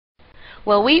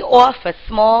Well, we offer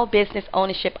small business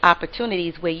ownership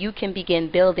opportunities where you can begin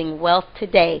building wealth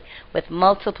today with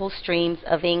multiple streams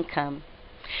of income.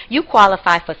 You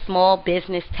qualify for small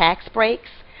business tax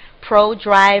breaks, Pro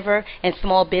Driver, and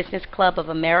Small Business Club of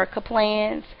America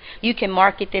plans. You can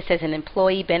market this as an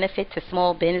employee benefit to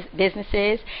small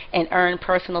businesses and earn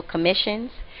personal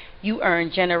commissions. You earn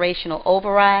generational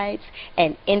overrides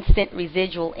and instant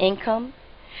residual income.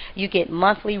 You get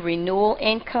monthly renewal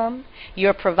income.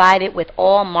 You're provided with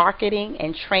all marketing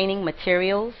and training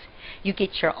materials. You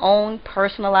get your own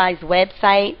personalized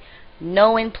website,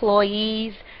 no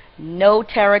employees, no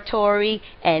territory,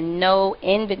 and no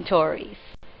inventories.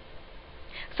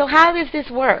 So how does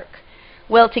this work?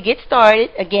 Well, to get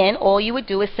started, again, all you would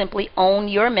do is simply own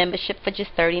your membership for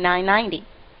just $39.90.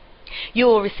 You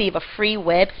will receive a free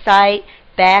website,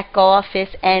 back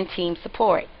office, and team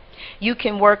support. You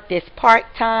can work this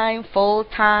part-time,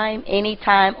 full-time,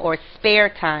 anytime, or spare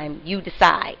time, you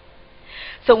decide.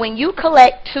 So when you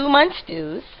collect 2 months'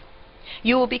 dues,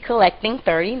 you will be collecting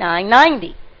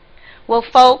 $39.90. Well,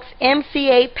 folks,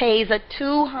 MCA pays a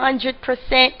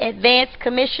 200% advance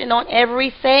commission on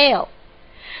every sale.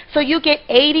 So you get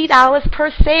 $80 per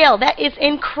sale. That is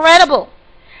incredible.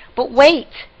 But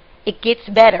wait, it gets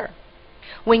better.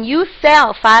 When you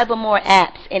sell 5 or more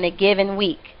apps in a given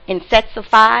week in sets of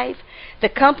 5, the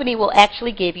company will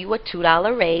actually give you a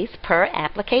 $2 raise per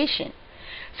application.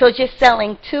 So just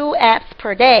selling 2 apps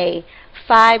per day,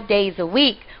 5 days a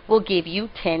week, will give you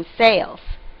 10 sales.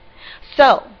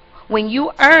 So when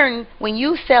you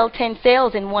sell 10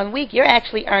 sales in 1 week, you're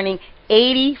actually earning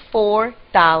 $84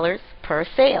 per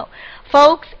sale.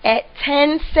 Folks, at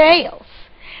 10 sales,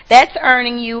 that's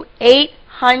earning you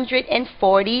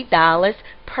 $840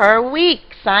 per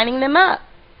week signing them up.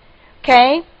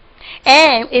 Okay?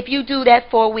 And if you do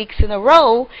that 4 weeks in a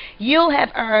row, you'll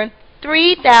have earned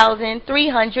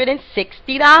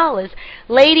 $3,360.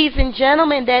 Ladies and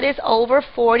gentlemen, that is over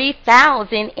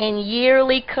 $40,000 in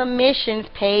yearly commissions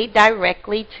paid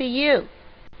directly to you.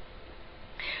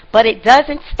 But it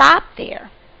doesn't stop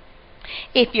there.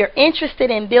 If you're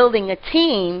interested in building a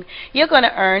team, you're going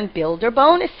to earn builder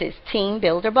bonuses, team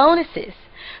builder bonuses.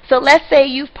 So let's say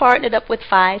you've partnered up with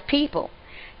 5 people.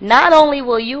 Not only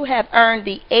will you have earned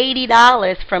the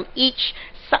 $80 from each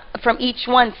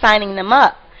one signing them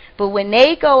up, but when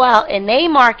they go out and they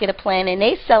market a plan and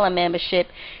they sell a membership,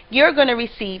 you're going to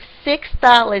receive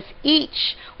 $6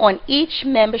 each on each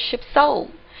membership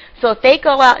sold. So if they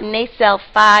go out and they sell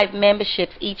 5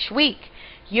 memberships each week,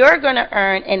 you're going to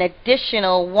earn an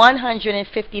additional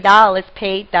 $150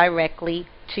 paid directly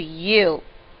to you.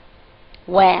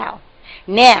 Wow.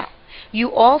 Now,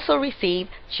 you also receive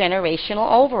generational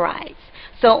overrides.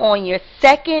 So on your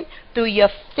 2nd through your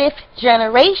 5th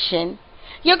generation,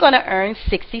 you're going to earn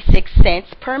 66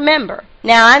 cents per member.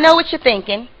 Now, I know what you're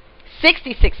thinking.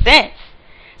 66 cents?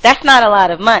 That's not a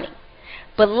lot of money.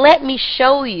 But let me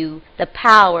show you the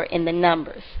power in the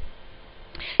numbers.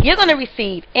 You're going to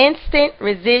receive instant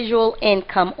residual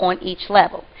income on each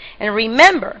level. And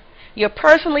remember, your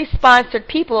personally sponsored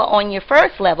people are on your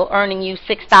first level earning you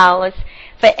 $6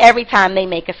 for every time they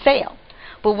make a sale.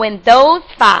 But when those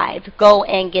 5 go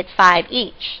and get 5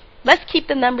 each, let's keep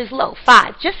the numbers low,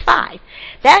 5, just 5.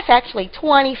 That's actually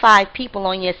 25 people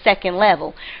on your 2nd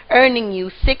level earning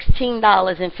you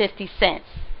 $16.50.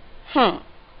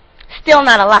 Still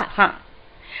not a lot, huh?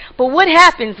 But what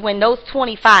happens when those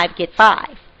 25 get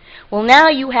 5? Well, now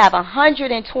you have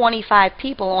 125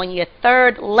 people on your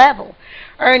 3rd level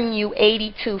earning you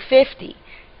 $82.50.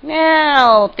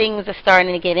 Now things are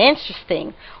starting to get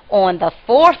interesting on the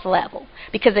 4th level,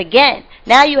 because again,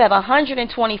 now you have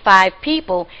 125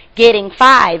 people getting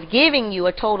 5, giving you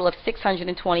a total of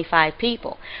 625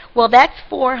 people. Well, that's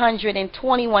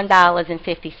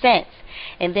 $421.50.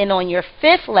 And then on your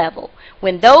 5th level,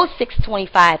 when those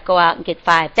 625 go out and get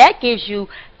 5, that gives you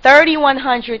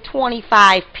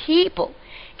 3,125 people,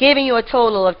 giving you a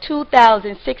total of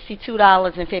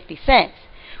 $2,062.50.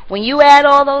 When you add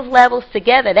all those levels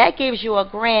together, that gives you a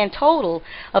grand total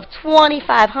of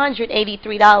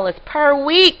 $2,583 per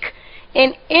week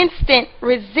in instant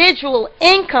residual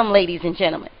income, ladies and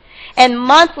gentlemen, and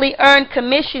monthly earned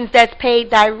commissions that's paid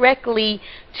directly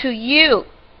to you.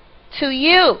 So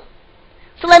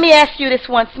let me ask you this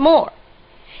once more.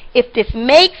 If this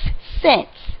makes sense,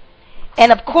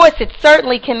 and of course it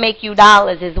certainly can make you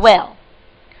dollars as well,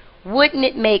 wouldn't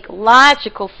it make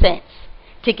logical sense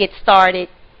to get started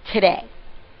today?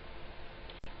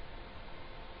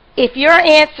 If your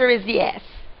answer is yes,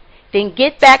 then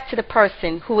get back to the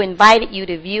person who invited you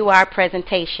to view our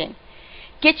presentation.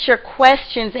 Get your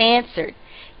questions answered.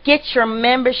 Get your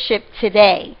membership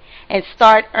today. and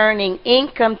start earning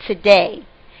income today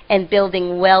and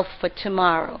building wealth for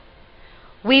tomorrow.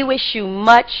 We wish you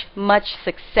much, much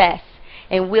success,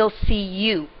 and we'll see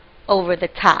you over the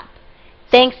top.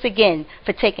 Thanks again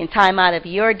for taking time out of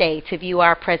your day to view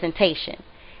our presentation,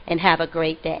 and have a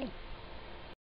great day.